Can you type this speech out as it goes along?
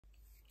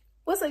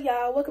What's up,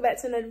 y'all? Welcome back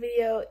to another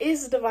video.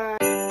 It's Divine.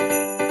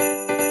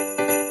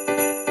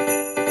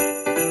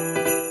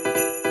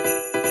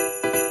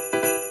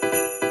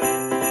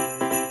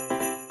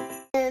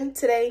 And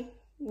today,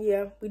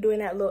 yeah, we're doing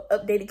that little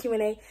updated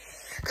Q&A.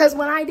 Because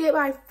when I did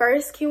my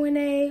first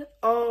Q&A,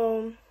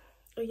 oh,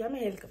 y'all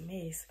made it look a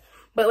mess.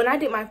 But when I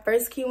did my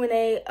first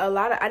Q&A,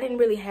 I didn't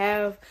really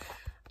have,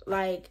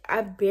 like,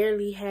 I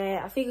barely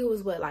had, I think it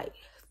was, what, like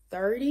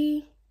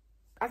 30?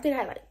 I think I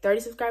had like 30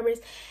 subscribers.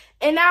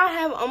 And now I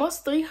have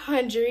almost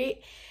 300.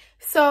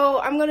 So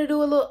I'm going to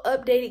do a little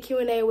updated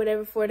Q&A,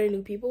 whatever, for the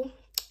new people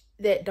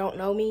that don't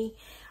know me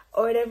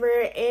or whatever.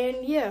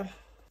 And yeah.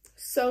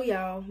 So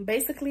y'all,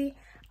 basically,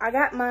 I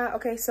got my,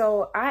 okay,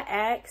 so I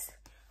asked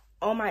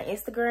on my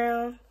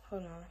Instagram,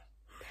 hold on.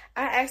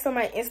 I asked on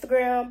my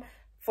Instagram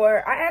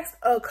I asked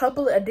a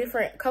couple of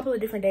different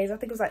days. I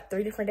think it was like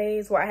 3 different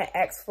days where I had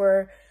asked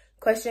for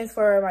questions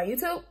for my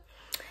YouTube.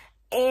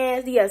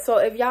 And yeah, so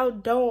if y'all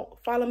don't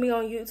follow me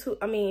on YouTube,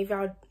 I mean, if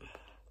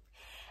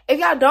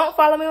y'all don't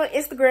follow me on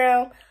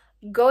Instagram,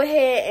 go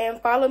ahead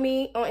and follow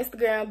me on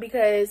Instagram,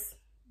 because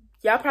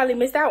y'all probably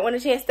missed out on a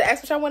chance to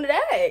ask what y'all wanted to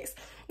ask.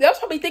 Y'all was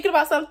probably thinking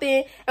about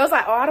something and was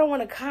like, oh, I don't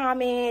want to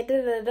comment,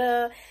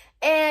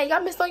 and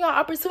y'all missed on your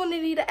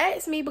opportunity to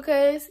ask me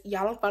because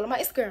y'all don't follow my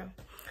Instagram.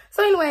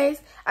 So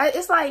anyways,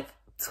 it's like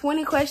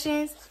 20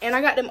 questions, and I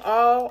got them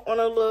all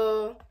on a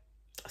little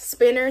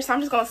spinner. So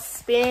I'm just gonna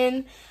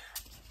spin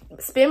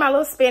my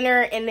little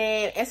spinner and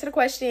then answer the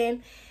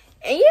question.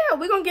 And yeah,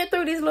 we're gonna get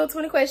through these little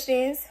 20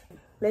 questions.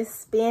 Let's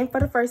spin for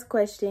the first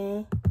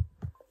question.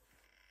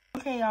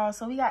 Okay, y'all,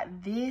 so we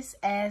got this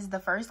as the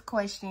first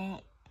question.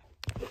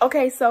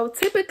 Okay, so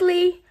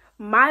typically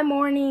my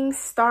mornings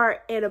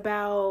start at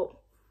about,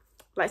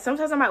 like,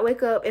 sometimes I might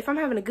wake up, if I'm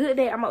having a good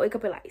day, I might wake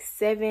up at like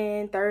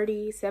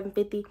 7:30,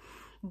 7:50.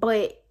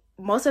 But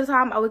most of the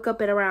time I wake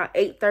up at around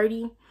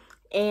 8:30.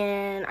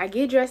 And I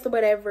get dressed or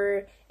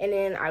whatever, and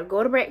then I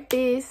go to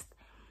breakfast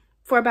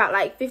for about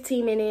like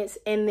 15 minutes,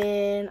 and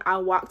then I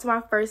walk to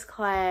my first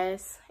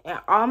class. And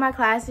all my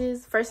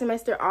classes, first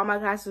semester, all my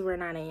classes were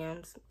 9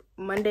 a.m.s.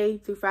 Monday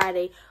through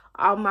Friday,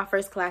 all my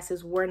first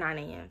classes were 9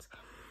 a.m.s.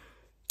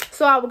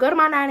 So I would go to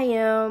my 9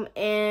 a.m.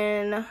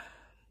 and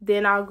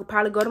then I'll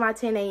probably go to my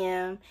 10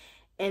 a.m.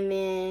 And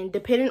then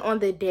depending on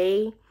the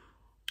day,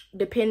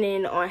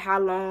 depending on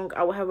how long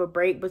I will have a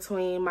break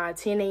between my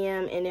 10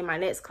 a.m. and then my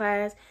next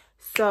class.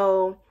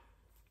 So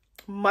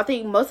I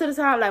think most of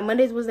the time, like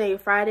Mondays, Wednesdays,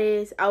 and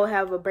Fridays, I will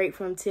have a break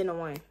from 10 to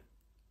 1.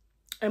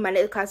 And my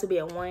next class will be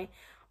at 1.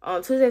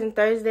 Tuesdays and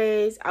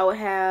Thursdays, I will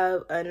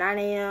have a 9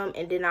 a.m.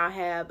 and then I'll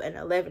have an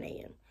 11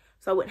 a.m.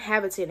 So I wouldn't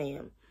have a 10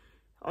 a.m.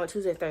 on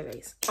Tuesdays and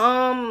Thursdays.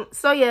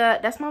 So yeah,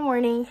 that's my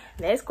morning.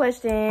 Next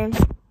question.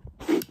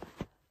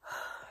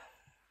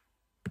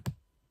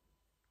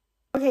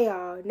 Okay,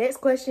 y'all. Next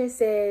question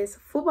says,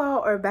 football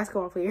or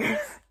basketball players?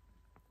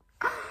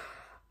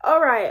 All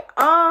right.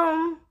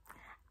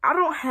 I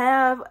don't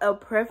have a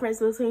preference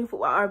between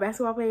football or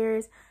basketball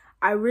players.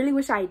 I really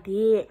wish I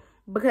did,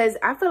 because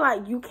I feel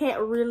like you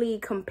can't really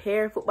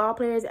compare football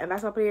players and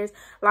basketball players.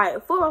 Like,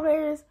 football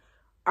players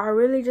are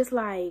really just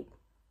like,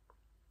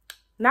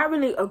 not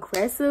really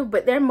aggressive,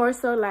 but they're more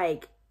so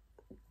like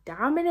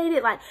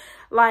dominated.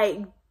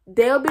 Like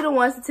they'll be the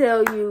ones to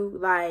tell you,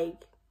 like,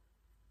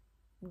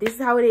 this is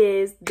how it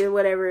is, do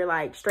whatever,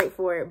 like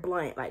straightforward,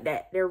 blunt, like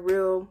that. They're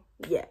real,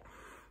 yeah,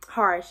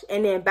 harsh.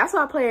 And then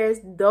basketball players,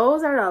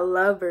 those are the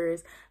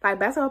lovers. Like,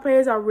 basketball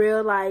players are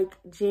real, like,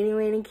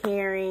 genuine and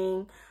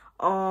caring.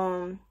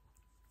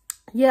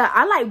 Yeah,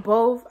 I like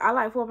both. I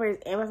like football players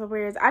and basketball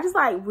players. I just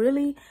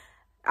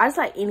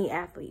like any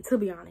athlete, to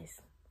be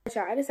honest.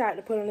 Y'all, I decided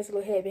to put on this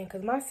little headband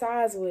because my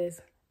size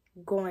was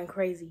going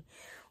crazy.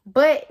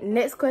 But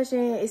next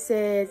question, it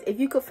says, if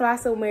you could fly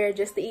somewhere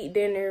just to eat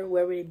dinner,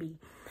 where would it be?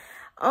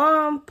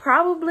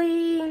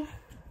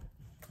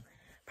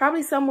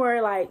 Probably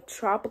somewhere like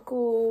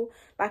tropical,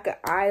 like an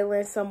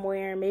island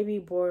somewhere, maybe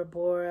Bora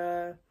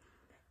Bora,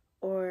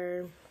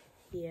 or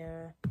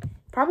yeah,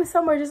 probably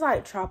somewhere just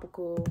like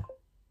tropical.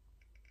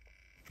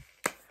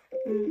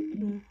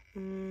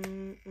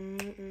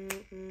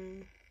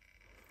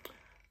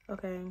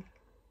 Okay.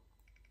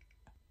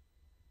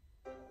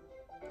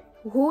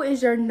 Who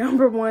is your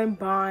 #1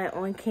 bond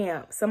on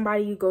camp?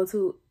 Somebody you go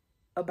to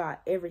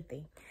about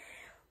everything.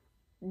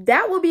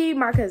 That would be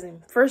my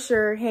cousin, for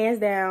sure, hands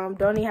down.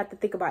 Don't even have to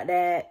think about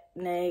that.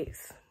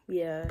 Next,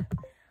 yeah.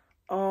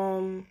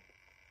 I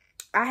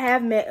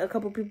have met a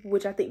couple people,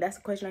 which I think that's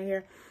the question right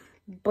here.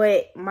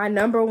 But my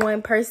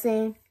 #1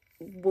 person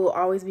will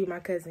always be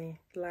my cousin.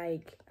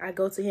 Like, I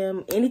go to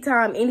him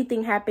anytime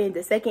anything happened.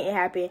 The second it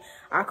happened,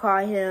 I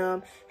call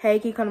him. Hey,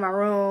 can you come to my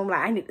room? Like,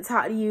 I need to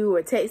talk to you,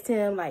 or text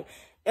him. Like,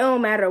 it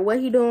don't matter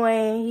what he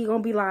doing. He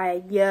gonna be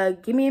like, yeah,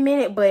 give me a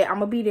minute, but I'm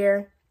gonna be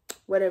there.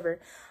 Whatever.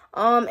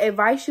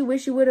 Advice you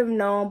wish you would have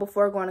known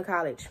before going to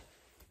college.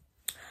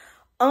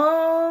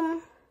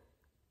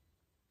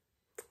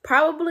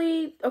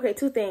 Probably, okay,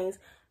 2 things.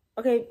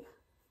 Okay,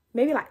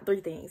 maybe like 3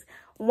 things.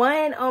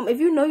 One, if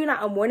you know you're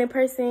not a morning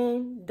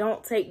person,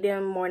 don't take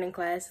them morning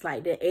class,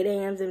 like the 8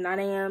 a.m.s and 9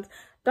 a.m.s.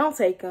 Don't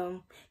take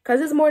them, because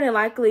it's more than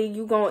likely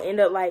you going to end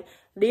up like,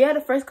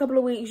 the first couple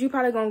of weeks, you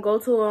probably going to go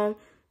to them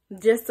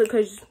just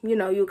because, you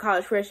know, you're a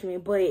college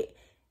freshman. But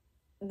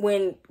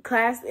when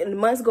class, and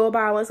months going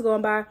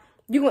by,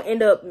 you're going to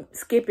end up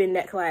skipping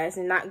that class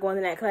and not going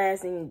to that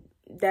class, and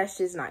that's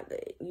just not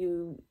good.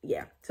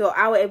 Yeah. So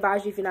I would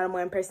advise you, if you're not a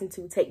morning person,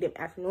 to take them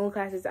afternoon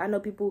classes. I know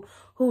people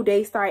who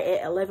they start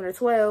at 11 or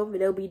 12,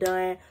 they'll be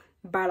done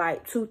by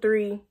like 2,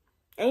 3,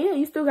 and yeah,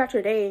 you still got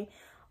your day.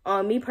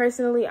 Me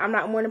personally, I'm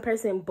not a morning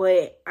person,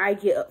 but I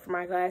get up for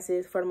my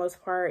classes for the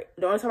most part.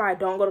 The only time I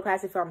don't go to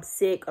class is if I'm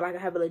sick or like I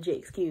have a legit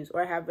excuse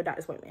or I have a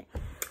doctor's appointment.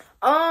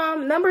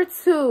 Number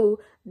 2,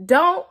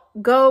 don't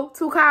go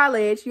to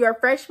college your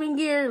freshman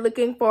year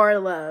looking for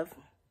love.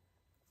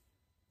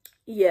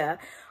 Yeah.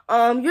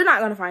 You're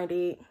not gonna find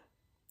it.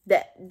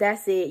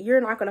 That's it.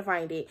 You're not gonna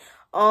find it.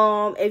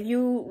 If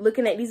you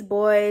looking at these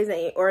boys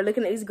or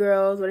looking at these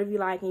girls, whatever you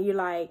like, and you're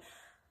like,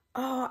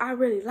 oh, I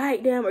really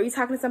like them, or you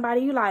talking to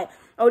somebody, you like,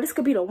 oh, this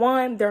could be the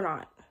one. They're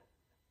not.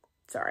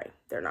 Sorry,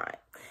 they're not.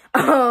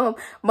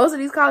 Most of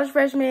these college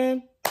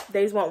freshmen,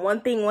 they just want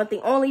one thing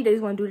only. They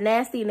just want to do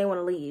nasty and they want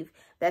to leave.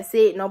 That's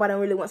it. Nobody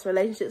really wants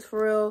relationships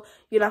for real.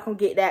 You're not gonna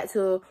get that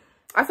till,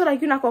 I feel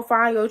like you're not gonna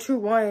find your true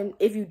one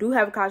if you do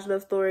have a college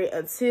love story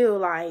until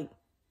like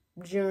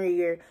junior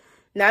year.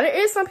 Now, there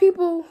is some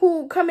people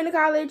who come into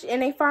college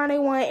and they find they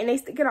one and they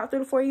stick it out through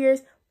the 4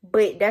 years,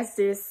 but that's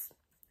just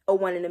a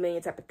 1 in a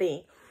million type of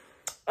thing.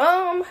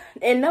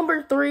 And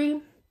number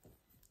 3,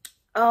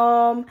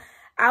 I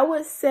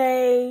would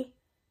say,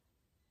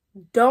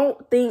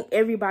 don't think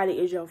everybody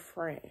is your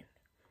friend.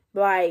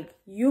 Like,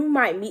 you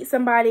might meet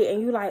somebody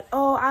and you like,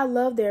 oh, I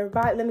love their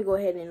vibe. Let me go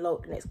ahead and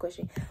load the next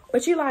question.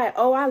 But you like,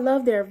 oh, I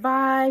love their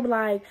vibe.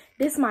 Like,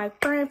 this my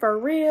friend for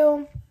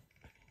real.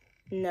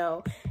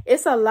 No,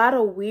 it's a lot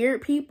of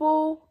weird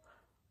people,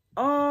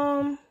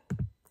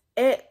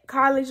 at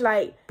college,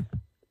 like,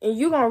 and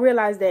you're going to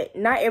realize that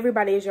not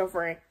everybody is your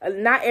friend.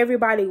 Not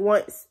everybody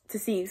wants to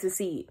see you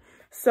succeed.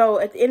 So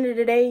at the end of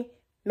the day,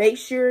 make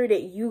sure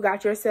that you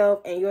got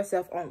yourself and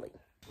yourself only.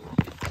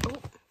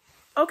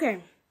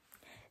 Okay.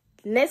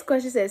 Next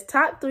question says,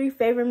 top 3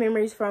 favorite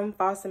memories from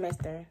fall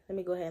semester. Let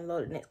me go ahead and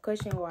load the next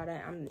question while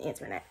I'm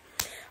answering that.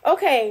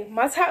 Okay,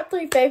 my top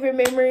 3 favorite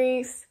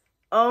memories.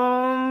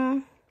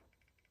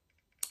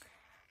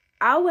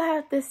 I would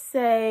have to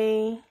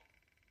say,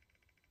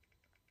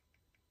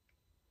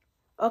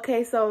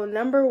 okay, so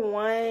number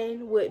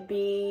 1 would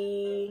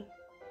be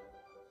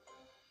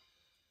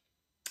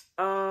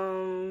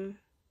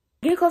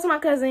getting close to my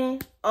cousin,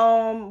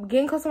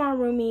 getting close to my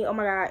roomie. Oh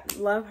my god,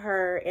 love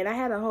her. And I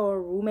had a whole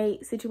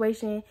roommate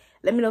situation.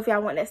 Let me know if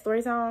y'all want that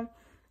story time.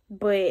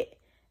 But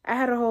I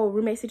had a whole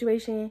roommate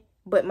situation.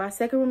 But my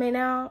second roommate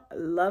now,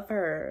 love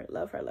her.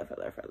 Love her. Like,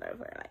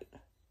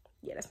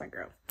 yeah, that's my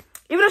girl.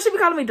 Even though she be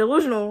calling me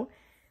delusional.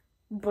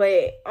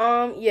 But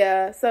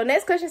yeah. So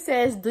next question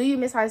says, do you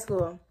miss high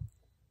school?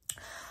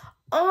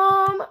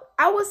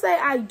 I would say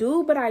I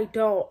do, but I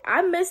don't.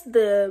 I miss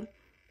the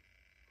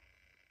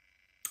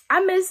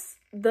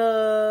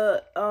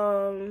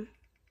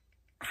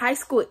high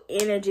school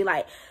energy.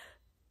 Like,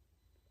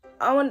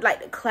 I want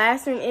like the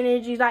classroom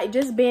energy, like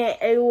just being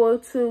able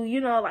to,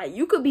 you know, like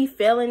you could be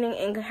failing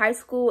in high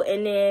school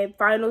and then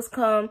finals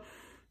come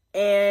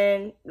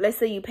and let's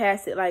say you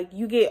pass it, like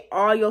you get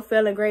all your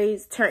failing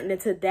grades turned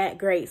into that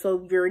grade,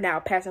 so you're now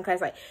passing class.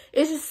 Like,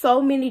 it's just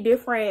so many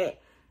different.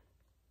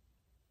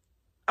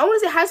 I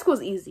want to say high school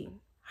is easy.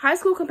 High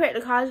school compared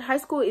to college, high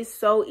school is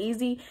so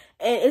easy.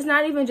 And it's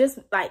not even just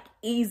like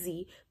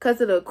easy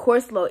because of the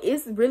course load.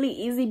 It's really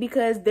easy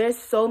because there's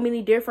so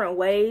many different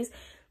ways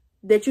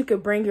that you can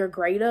bring your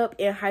grade up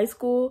in high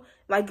school.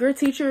 Like, your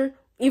teacher,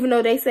 even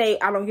though they say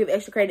I don't give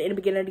extra credit in the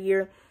beginning of the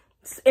year,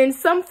 in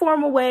some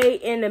formal way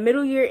in the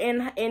middle year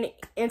and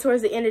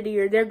towards the end of the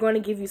year, they're going to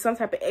give you some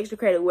type of extra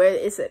credit, whether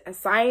it's an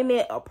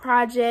assignment, a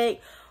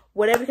project,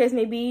 whatever the case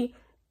may be.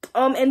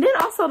 And then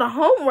also the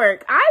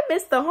homework. I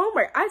missed the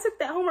homework. I took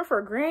that homework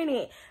for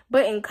granted.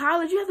 But in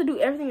college, you have to do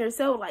everything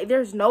yourself. Like,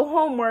 there's no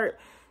homework,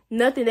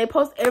 nothing. They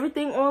post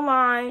everything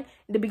online at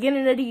the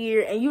beginning of the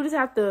year, and you just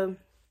have to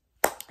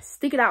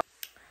stick it out.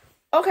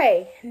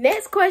 Okay,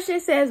 next question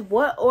says,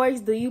 what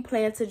orgs do you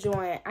plan to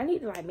join? I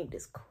need to like make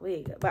this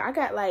quick, but I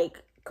got like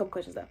a couple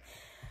questions though.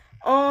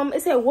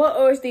 It said, what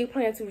orgs do you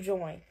plan to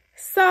join?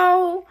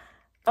 So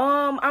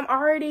I'm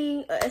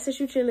already a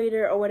SSU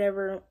cheerleader or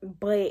whatever,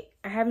 but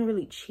I haven't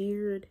really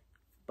cheered.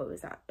 But we're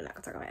not gonna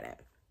talk about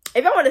that.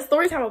 If I want a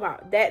story time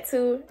about that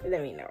too,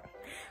 let me know.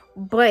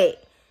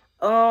 But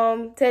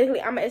technically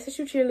I'm an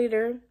SSU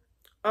cheerleader.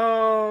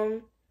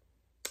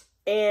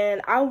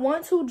 And I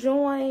want to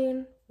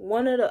join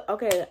one of the,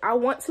 okay, I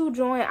want to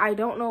join, I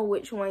don't know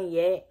which one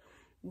yet,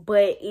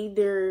 but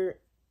either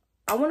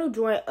I want to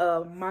join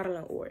a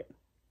modeling org.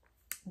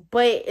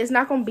 But it's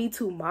not gonna be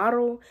too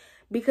model,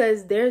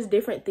 because there's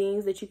different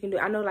things that you can do.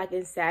 I know like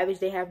in Savage,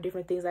 they have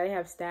different things. Like, they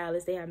have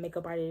stylists, they have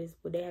makeup artists,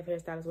 they have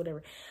hairstylists,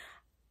 whatever.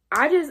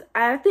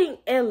 I think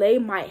LA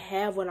might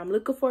have what I'm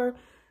looking for,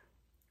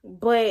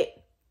 but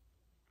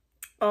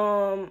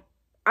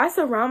I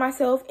surround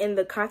myself in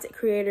the content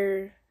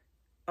creator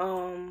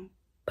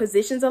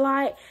positions a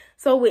lot.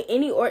 So with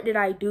any org that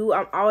I do,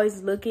 I'm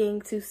always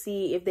looking to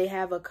see if they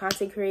have a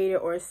content creator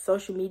or a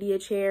social media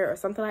chair or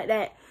something like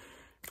that.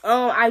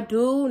 I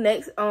do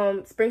next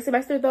spring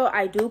semester though,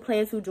 I do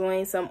plan to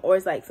join some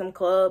orgs, like some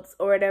clubs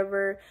or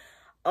whatever.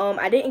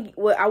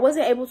 I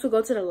wasn't able to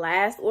go to the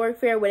last org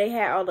fair where they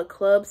had all the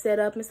clubs set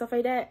up and stuff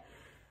like that.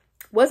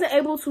 Wasn't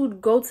able to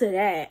go to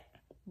that,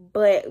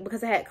 but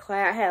because I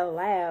had a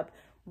lab.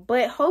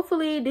 But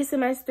hopefully this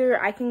semester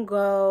I can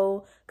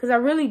go, because I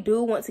really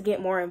do want to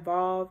get more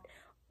involved.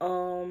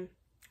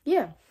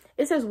 Yeah.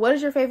 It says, what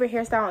is your favorite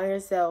hairstyle on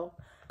yourself?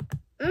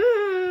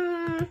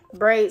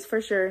 Braids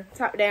for sure.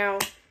 Top down.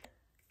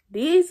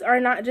 These are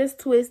not just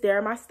twists,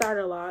 they're my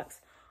starter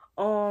locks.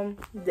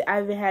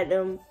 I've had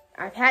them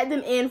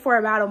in for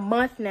about a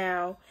month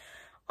now.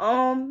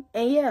 And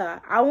yeah,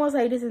 I won't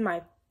say this is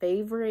my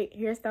favorite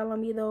hairstyle on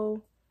me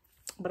though,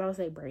 but I'll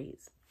say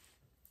braids.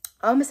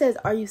 It says,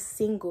 are you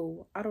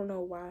single? I don't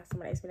know why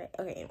somebody asked me that.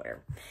 Okay,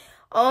 whatever.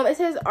 It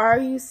says, are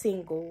you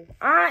single?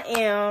 I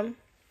am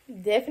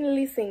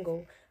definitely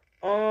single.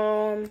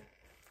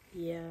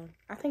 Yeah.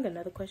 I think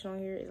another question on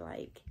here is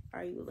like,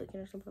 are you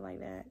looking or something like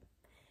that?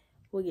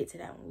 We'll get to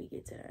that when we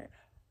get to that.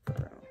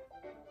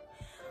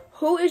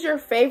 Who is your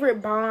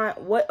favorite bond?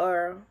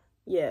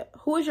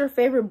 Who is your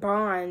favorite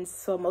bonds?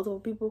 So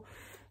multiple people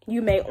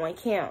you made on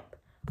camp.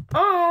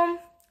 I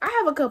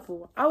have a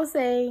couple. I would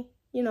say,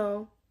 you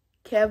know,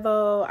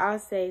 Kevo, I'll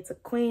say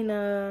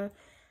Taquina,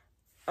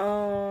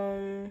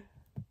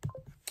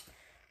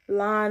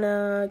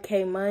 Lana,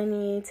 K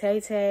Money, Tay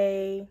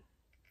Tay.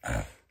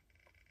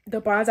 The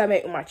bonds I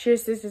make with my cheer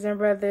sisters and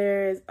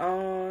brothers,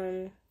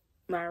 my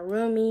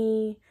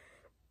roomie,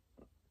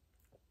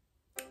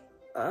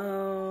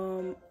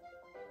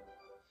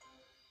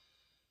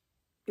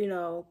 you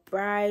know,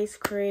 Bryce,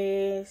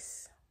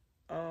 Chris,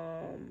 I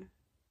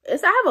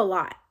have a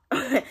lot.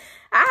 I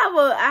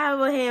have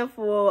a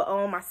handful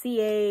on my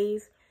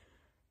CAs.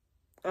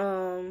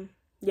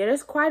 Yeah,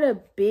 there's quite a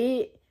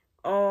bit.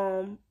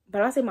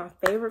 But I'll say my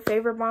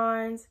favorite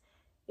bonds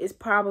is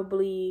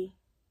probably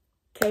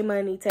K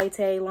Money, Tay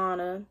Tay,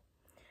 Lana.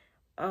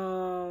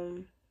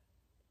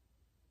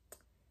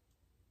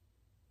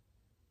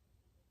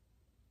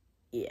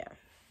 Yeah.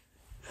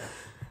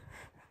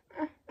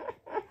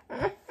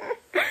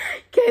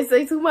 Can't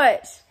say too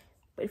much.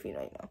 But if you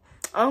know, you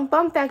know.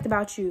 Fun fact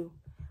about you.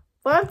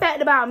 Fun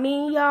fact about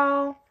me,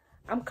 y'all.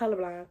 I'm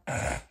colorblind.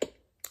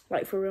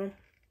 Like, for real.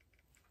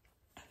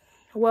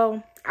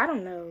 Well, I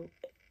don't know.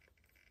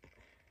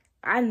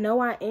 I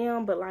know I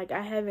am, but, like,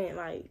 I haven't,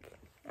 like...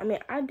 I mean,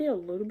 I did a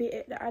little bit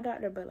at the eye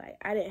doctor, but, like,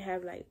 I didn't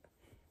have, like...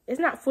 It's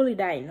not fully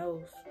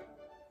diagnosed.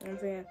 You know what I'm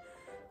saying?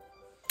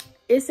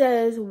 It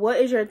says, what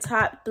is your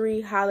top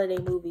 3 holiday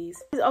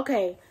movies?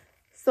 Okay,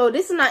 so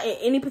this is not in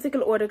any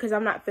particular order because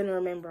I'm not finna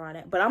remember all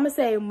that. But I'm going to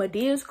say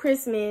Medea's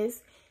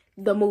Christmas,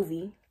 the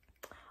movie.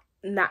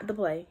 Not the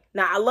play.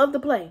 Now, I love the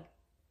play,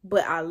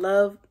 but I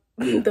love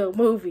the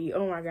movie.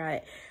 Oh, my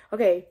God.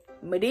 Okay,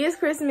 Medea's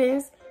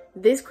Christmas,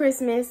 This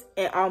Christmas,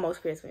 and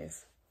Almost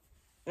Christmas.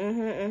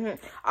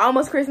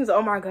 Almost Christmas,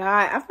 oh, my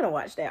God. I'm finna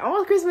watch that.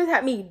 Almost Christmas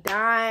had me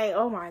dying.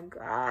 Oh, my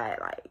God.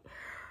 Like,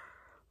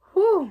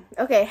 whew.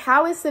 Okay,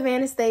 how is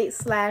Savannah State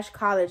 /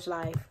 college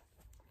life?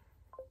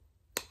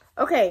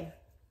 Okay,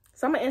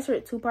 so I'm gonna answer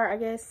it 2-part, I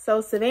guess.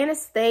 So Savannah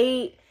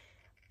State,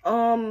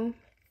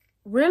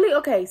 really,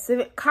 okay,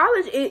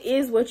 college, it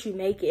is what you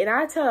make it. And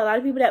I tell a lot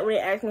of people that when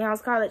they ask me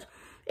how's college,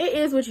 it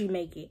is what you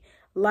make it.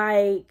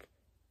 Like,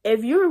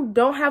 if you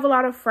don't have a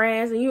lot of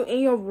friends and you're in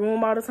your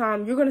room all the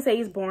time, you're gonna say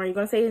it's boring, you're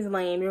gonna say it's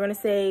lame, you're gonna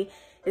say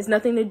it's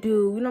nothing to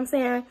do, you know what I'm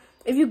saying?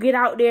 If you get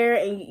out there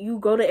and you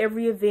go to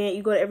every event,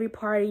 you go to every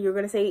party, you're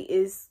gonna say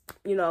it's,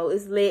 you know,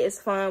 it's lit, it's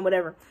fun,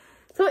 whatever.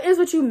 So it is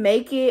what you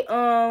make it.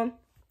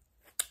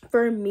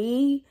 For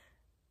me,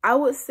 I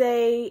would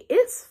say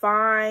it's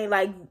fine.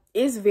 Like,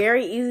 it's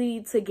very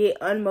easy to get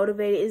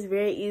unmotivated. It's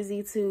very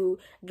easy to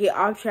get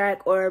off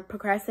track or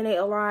procrastinate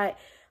a lot,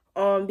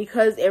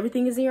 because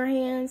everything is in your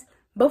hands.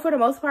 But for the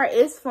most part,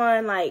 it's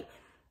fun. Like,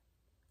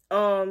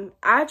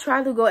 I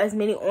try to go as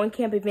many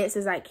on-camp events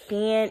as I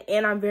can,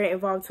 and I'm very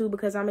involved too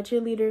because I'm a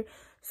cheerleader.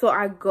 So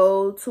I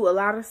go to a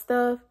lot of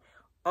stuff.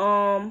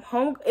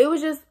 It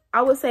was just,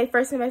 I would say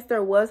first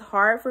semester was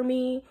hard for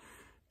me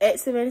at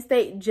Savannah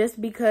State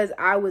just because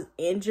I was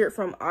injured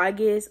from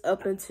August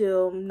up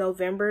until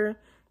November.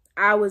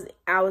 I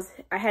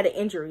had an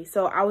injury.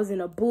 So I was in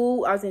a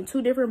boot, I was in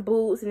 2 different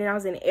boots, and then I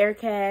was in an air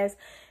cast.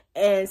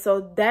 And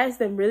so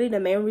that's really the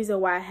main reason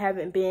why I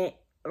haven't been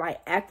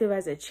like active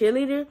as a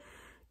cheerleader.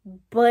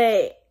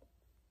 But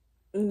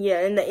yeah,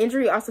 and the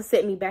injury also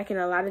set me back in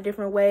a lot of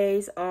different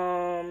ways.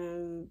 Yeah,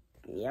 I'm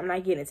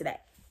not getting into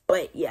that.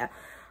 But yeah.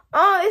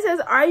 It says,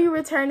 are you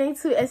returning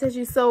to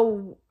SSU?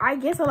 So I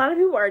guess a lot of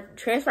people are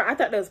transferring. I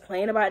thought they was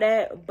playing about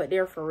that, but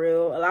they're for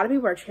real. A lot of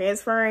people are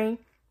transferring.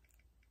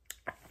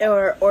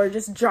 or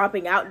just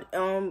dropping out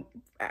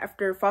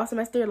after fall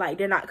semester. Like,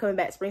 they're not coming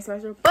back spring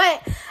semester.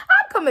 But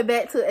I'm coming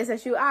back to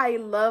SSU. I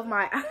love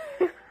my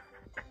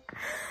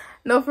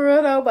no, for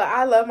real though, but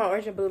I love my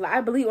orange and blue. Like,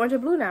 I bleed orange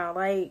and blue now.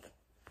 Like,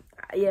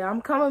 yeah,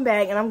 I'm coming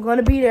back and I'm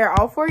gonna be there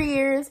all 4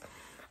 years.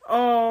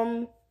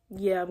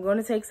 Yeah, I'm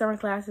gonna take summer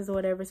classes or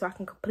whatever so I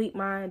can complete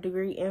my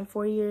degree in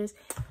 4 years.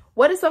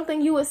 What is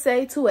something you would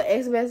say to an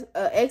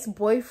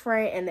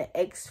ex-boyfriend and an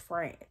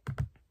ex-friend?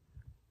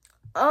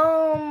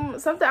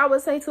 Something I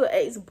would say to an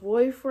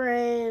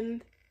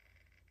ex-boyfriend,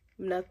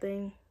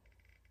 nothing.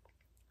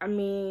 I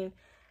mean,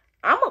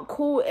 I'm a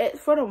cool ex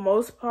for the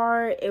most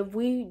part. If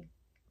we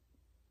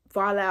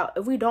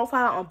don't fall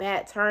out on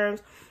bad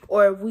terms,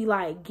 or if we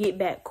like get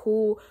back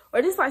cool,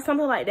 or just like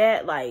something like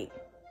that, like,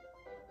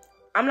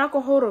 I'm not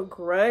gonna hold a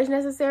grudge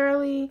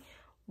necessarily,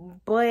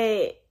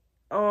 but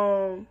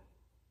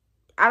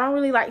I don't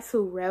really like to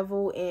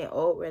revel in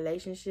old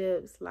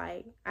relationships.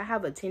 Like, I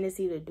have a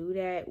tendency to do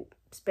that,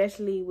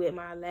 especially with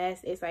my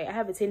last ex. Like, I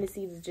have a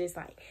tendency to just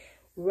like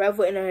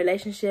revel in a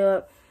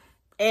relationship.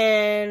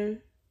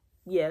 And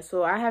yeah,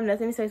 so I have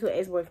nothing to say to an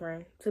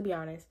ex-boyfriend, to be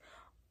honest.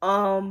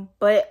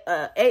 But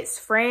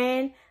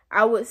ex-friend,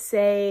 I would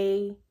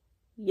say,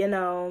 you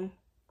know,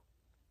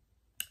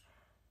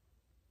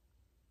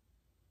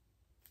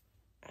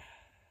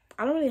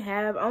 I only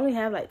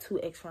have like 2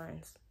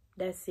 ex-friends.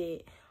 That's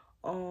it.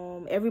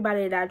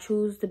 Everybody that I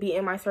choose to be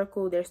in my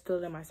circle, they're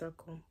still in my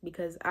circle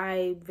because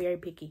I'm very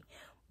picky.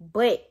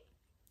 But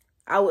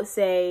I would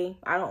say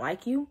I don't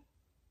like you.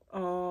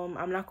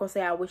 I'm not gonna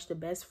say I wish the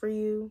best for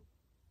you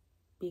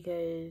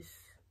because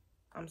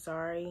I'm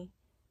sorry.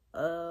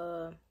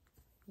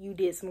 You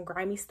did some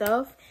grimy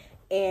stuff,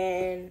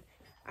 and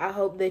I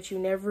hope that you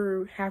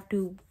never have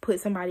to put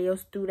somebody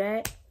else through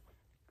that.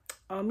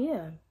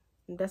 Yeah,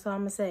 that's all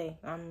I'm gonna say.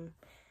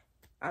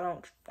 I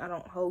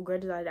don't hold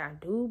grudges. I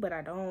do, but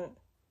I don't.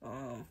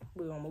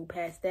 We're gonna move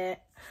past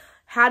that.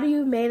 How do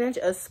you manage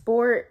a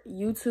sport,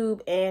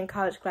 YouTube, and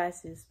college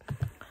classes?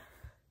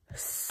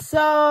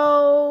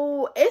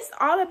 So it's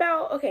all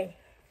about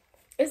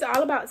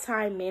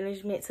time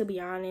management, to be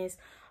honest.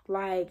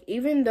 Like,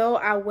 even though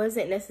I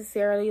wasn't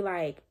necessarily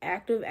like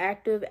active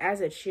as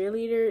a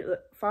cheerleader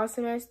fall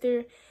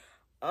semester,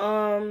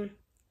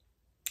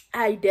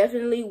 I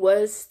definitely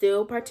was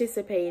still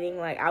participating.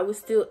 Like, I was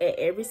still at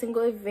every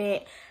single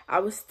event. I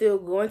was still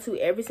going to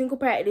every single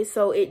practice.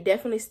 So it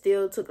definitely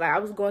still took, like, I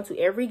was going to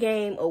every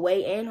game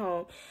away and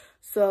home.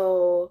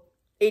 So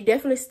it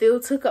definitely still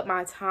took up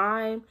my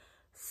time.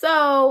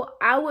 So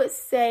I would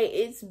say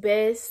it's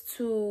best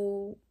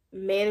to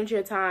manage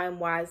your time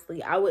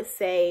wisely. I would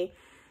say,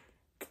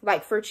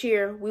 like, for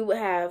cheer, we would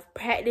have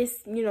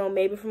practice, you know,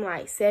 maybe from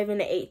like 7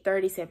 to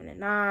 8:30, 7 to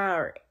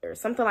 9, or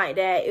something like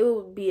that. It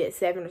would be at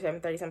 7 or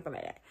 7:30, something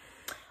like that.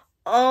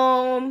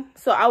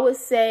 So I would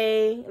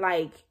say,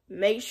 like,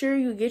 make sure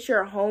you get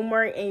your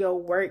homework and your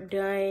work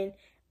done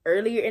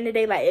earlier in the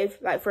day.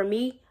 Like, for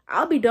me,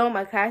 I'll be done with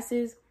my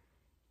classes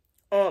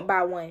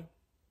by 1.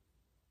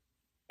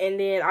 And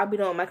then I'll be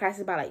done with my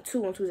classes by like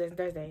 2 on Tuesdays and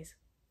Thursdays.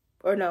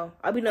 Or no,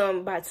 I'll be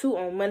done by 2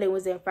 on Monday,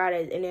 Wednesday, and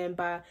Fridays, and then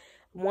by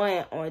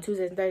 1 on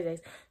Tuesdays and Thursdays.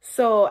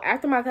 So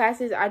after my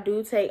classes, I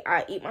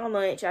eat my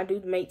lunch. I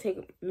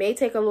may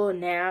take a little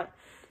nap.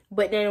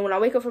 But then when I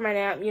wake up from my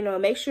nap, you know,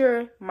 make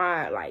sure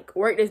my like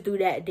work that's due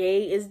that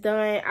day is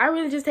done. I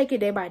really just take it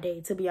day by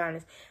day, to be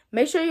honest.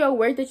 Make sure your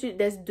work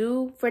that's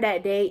due for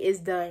that day is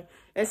done.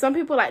 And some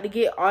people like to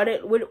get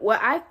audited. What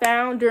I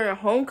found during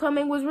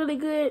homecoming was really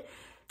good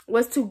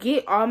was to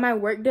get all my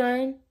work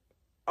done,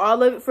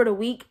 all of it for the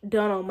week,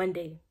 done on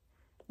Monday.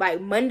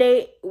 Like,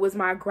 Monday was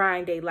my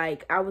grind day.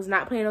 Like, I was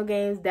not playing no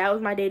games. That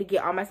was my day to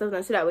get all my stuff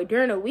done. So that way,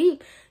 during the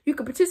week, you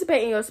could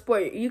participate in your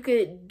sport. You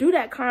could do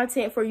that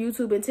content for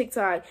YouTube and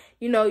TikTok.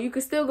 You know, you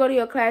could still go to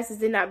your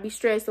classes and not be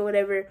stressed or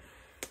whatever.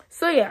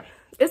 So, yeah,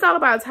 it's all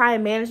about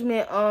time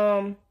management.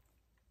 I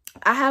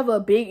have a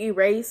big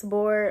erase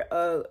board,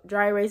 a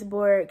dry erase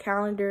board,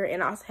 calendar,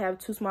 and I also have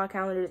 2 small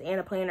calendars and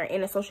a planner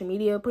and a social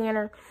media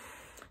planner.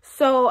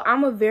 So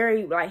I'm a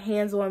very like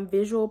hands-on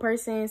visual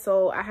person,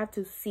 so I have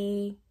to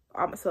see.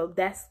 So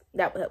that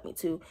would help me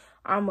too.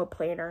 I'm a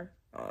planner.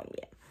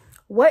 Yeah.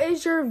 What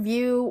is your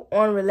view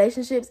on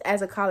relationships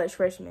as a college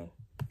freshman?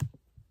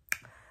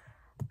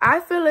 I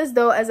feel as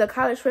though as a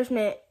college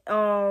freshman,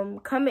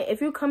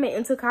 if you're coming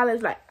into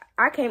college, like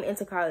I came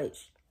into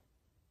college.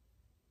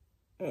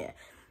 Yeah.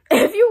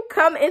 If you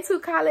come into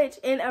college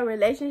in a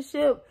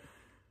relationship,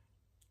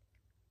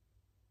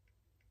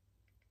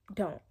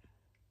 don't.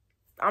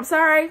 I'm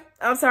sorry.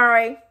 I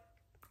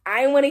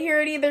ain't want to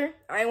hear it either.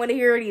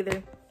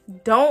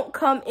 Don't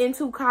come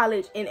into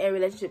college in a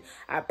relationship.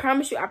 I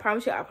promise you,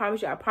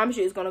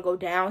 it's going to go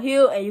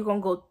downhill and you're going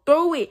to go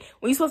through it.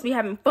 When you're supposed to be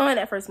having fun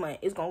that first month,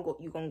 you're going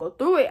to go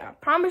through it. I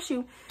promise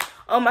you.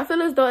 I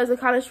feel as though as a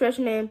college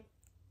freshman,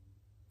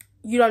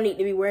 you don't need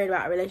to be worried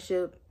about a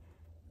relationship.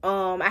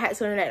 I had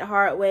to learn that the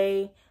hard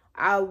way.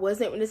 I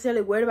wasn't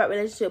necessarily worried about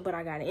relationship, but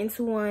I got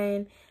into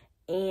one,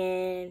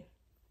 and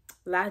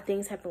a lot of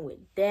things happened with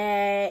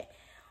that.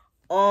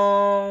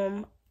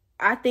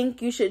 I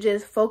think you should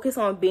just focus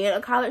on being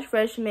a college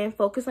freshman,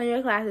 focus on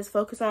your classes,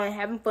 focus on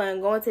having fun,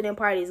 going to them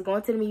parties,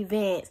 going to them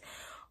events.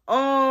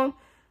 I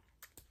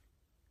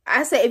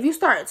say if you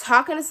start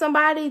talking to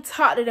somebody,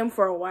 talk to them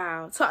for a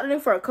while. Talk to them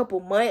for a couple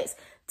months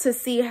to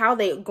see how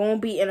they gonna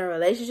be in a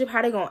relationship,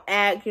 how they gonna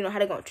act, you know, how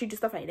they gonna treat you,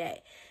 stuff like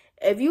that.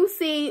 If you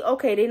see,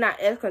 okay, they're not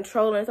as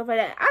controlling and stuff like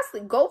that, I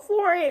say go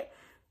for it.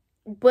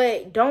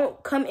 But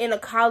don't come into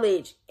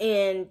college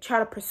and try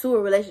to pursue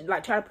a relationship,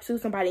 like try to pursue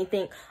somebody and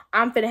think,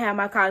 I'm finna have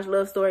my college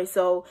love story.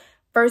 So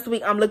first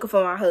week, I'm looking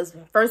for my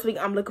husband. First week,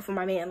 I'm looking for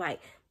my man. Like,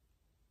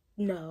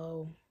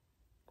 no,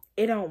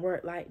 it don't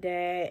work like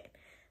that.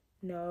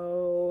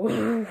 No,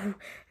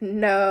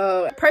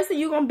 no. The person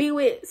you're going to be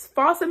with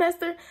fall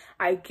semester,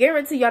 I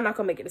guarantee y'all not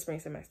going to make it to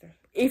spring semester.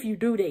 If you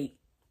do date,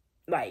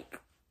 like,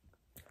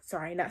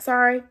 sorry, not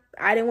sorry.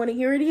 I didn't want to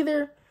hear it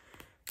either.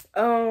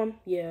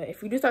 Yeah,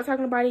 if you do start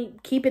talking about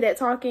it, keep it at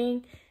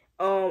talking,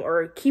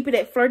 or keep it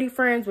at flirty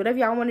friends, whatever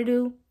y'all want to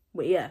do.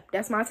 But yeah,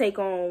 that's my take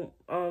on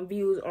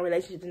views on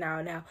relationships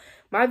now.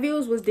 My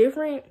views was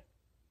different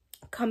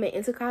coming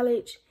into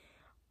college.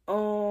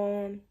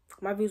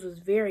 My views was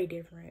very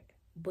different.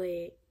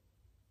 But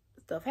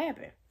stuff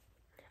happened.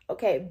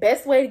 Okay,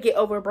 best way to get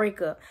over a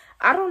breakup.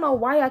 I don't know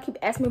why y'all keep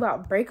asking me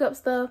about breakup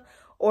stuff,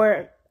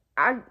 or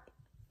I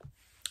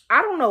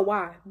don't know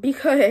why,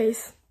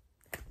 because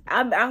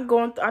I'll be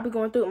going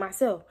through it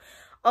myself.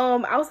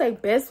 I would say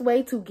best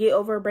way to get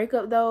over a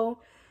breakup though,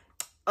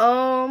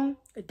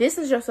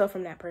 distance yourself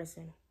from that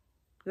person.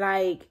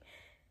 Like,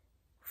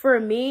 for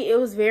me, it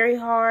was very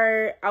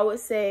hard. I would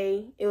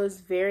say it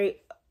was very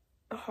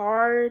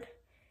hard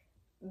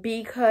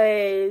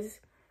because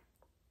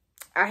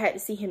I had to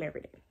see him every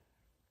day.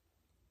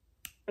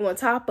 On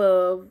top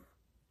of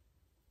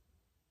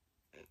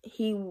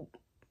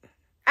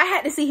I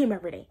had to see him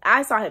every day.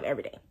 I saw him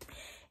every day.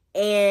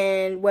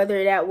 And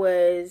whether that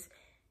was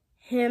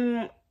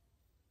him,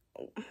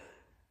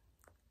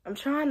 I'm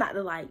trying not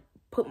to like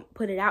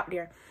put it out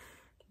there,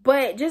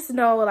 but just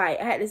know, like,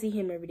 I had to see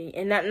him every day.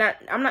 And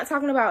I'm not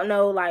talking about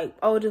no, like,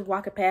 oh, just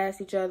walking past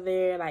each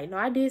other. Like, no,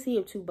 I did see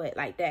him too, but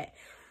like that.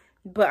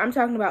 But I'm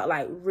talking about,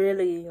 like,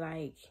 really,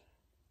 like,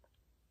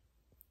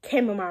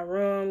 came in my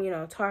room, you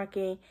know,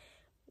 talking.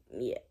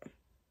 Yeah.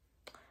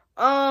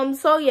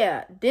 So,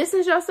 yeah,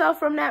 distance yourself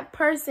from that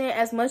person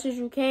as much as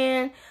you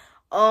can.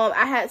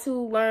 I had to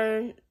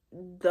learn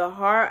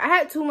I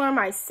had to learn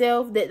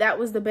myself that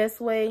was the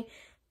best way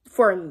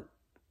for me.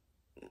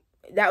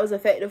 That was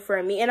effective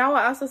for me. And I would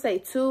also say,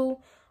 too,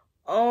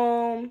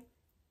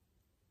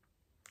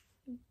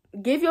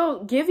 give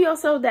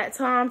yourself that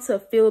time to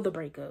feel the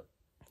breakup.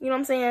 You know what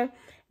I'm saying?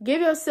 Give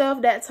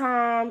yourself that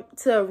time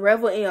to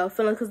revel in your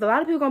feelings, because a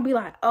lot of people gonna be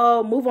like,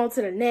 oh, move on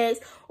to the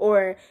next,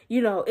 or,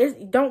 you know,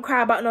 don't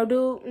cry about no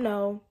dude.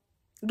 No,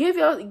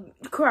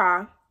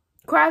 cry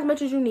as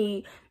much as you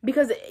need,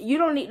 because you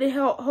don't need to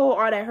hold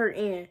all that hurt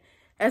in.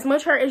 As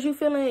much hurt as you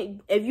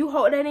feeling, if you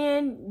hold that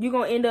in, you're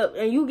gonna end up,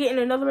 and you get in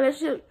another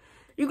relationship,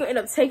 you're gonna end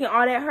up taking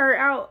all that hurt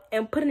out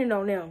and putting it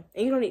on them,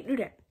 and you don't need to do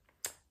that.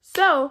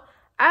 So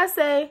I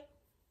say,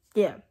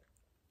 yeah.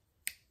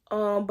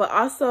 But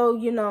also,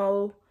 you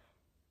know,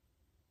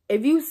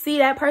 if you see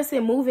that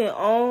person moving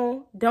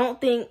on,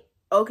 don't think,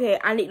 okay,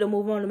 I need to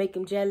move on to make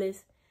him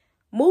jealous.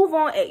 Move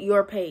on at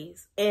your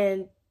pace,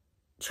 and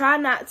try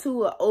not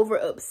to over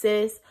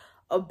obsess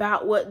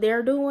about what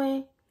they're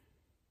doing,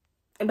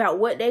 about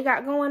what they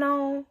got going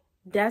on.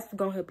 That's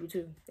gonna help you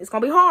too. It's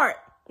gonna be hard.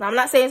 Now, I'm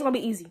not saying it's gonna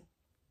be easy.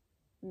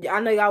 I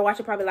know y'all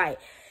watching probably like,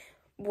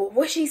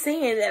 what's she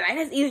saying? Like,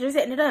 that's easier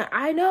said than done.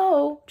 I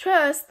know,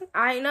 trust,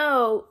 I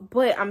know,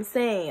 but I'm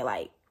saying,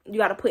 like, you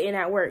got to put in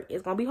that work.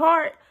 It's gonna be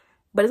hard,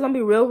 but it's gonna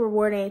be real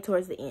rewarding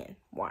towards the end.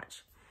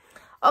 Watch.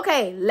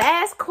 Okay,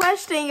 last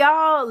question,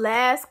 y'all.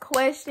 Last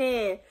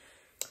question.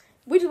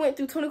 We just went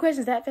through 20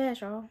 questions that fast,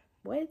 y'all.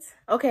 What?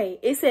 Okay,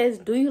 it says,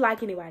 do you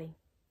like anybody?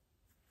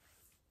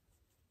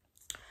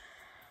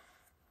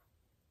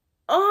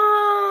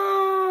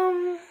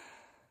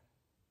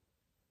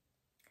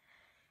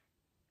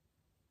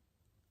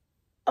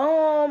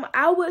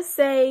 I wouldn't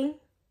say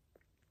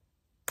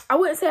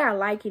I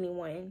like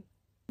anyone.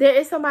 There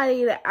is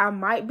somebody that I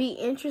might be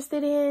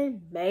interested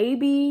in,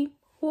 maybe.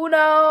 Who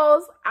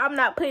knows? I'm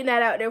not putting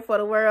that out there for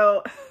the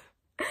world.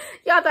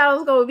 Y'all thought I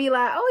was gonna be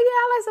like, oh yeah,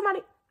 I like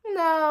somebody.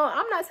 No,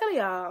 I'm not telling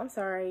y'all. I'm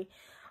sorry.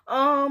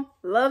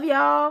 Love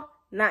y'all.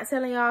 Not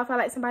telling y'all if I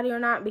like somebody or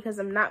not, because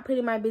I'm not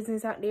putting my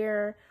business out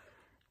there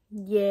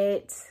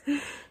yet.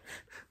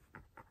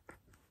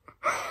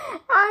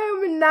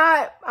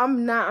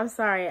 I'm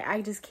sorry.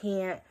 I just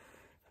can't.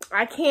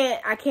 I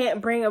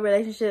can't bring a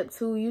relationship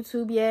to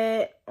YouTube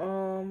yet,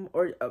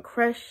 or a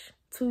crush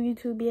to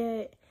YouTube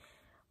yet.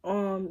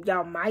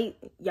 Y'all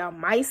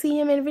might see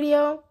him in a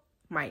video,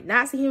 might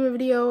not see him in a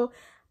video.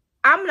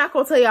 I'm not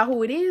gonna tell y'all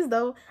who it is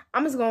though.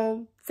 I'm just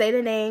gonna say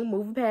the name,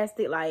 moving past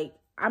it. Like,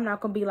 I'm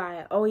not gonna be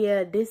like, oh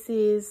yeah, this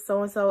is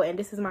so and so, and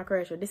this is my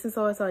crush, or this is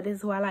so and so, this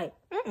is who I like.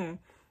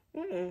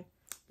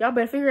 Y'all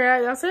better figure it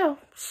out yourself,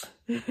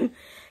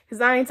 cause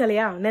I ain't telling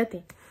y'all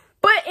nothing.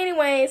 But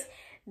anyways,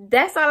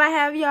 that's all I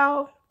have,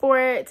 y'all.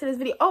 forward to this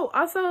video. Oh,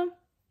 also,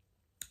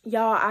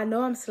 y'all, I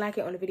know I'm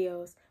slacking on the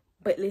videos,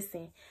 but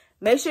listen,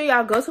 make sure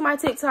y'all go to my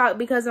TikTok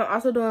because I'm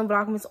also doing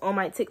Vlogmas on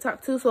my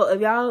TikTok too. So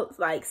if y'all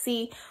like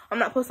see I'm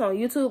not posting on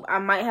YouTube, I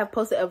might have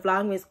posted a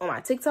Vlogmas on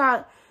my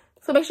TikTok.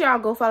 So make sure y'all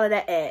go follow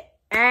that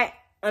at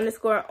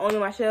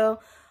 _only.mashel.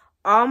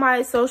 All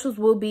my socials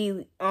will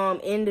be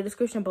in the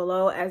description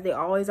below, as they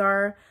always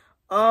are.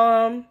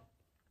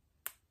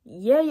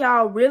 Yeah,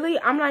 y'all, really,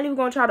 I'm not even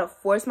gonna try to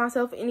force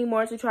myself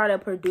anymore to try to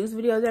produce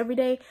videos every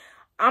day.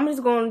 I'm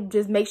just gonna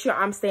make sure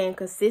I'm staying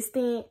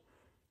consistent,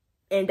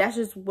 and that's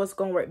just what's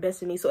gonna work best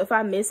for me. So if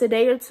I miss a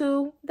day or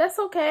two, that's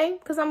okay,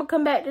 because I'm gonna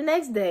come back the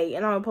next day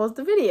and I'm gonna post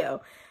the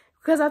video.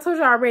 Because I told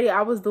you already,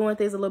 I was doing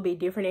things a little bit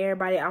different to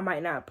everybody. I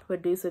might not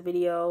produce a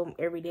video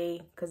every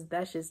day because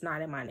that's just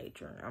not in my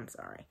nature. I'm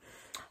sorry.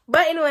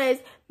 But anyways,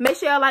 make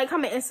sure y'all like,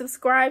 comment, and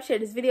subscribe. Share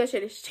this video,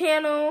 share this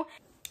channel.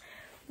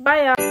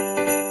 Bye, y'all.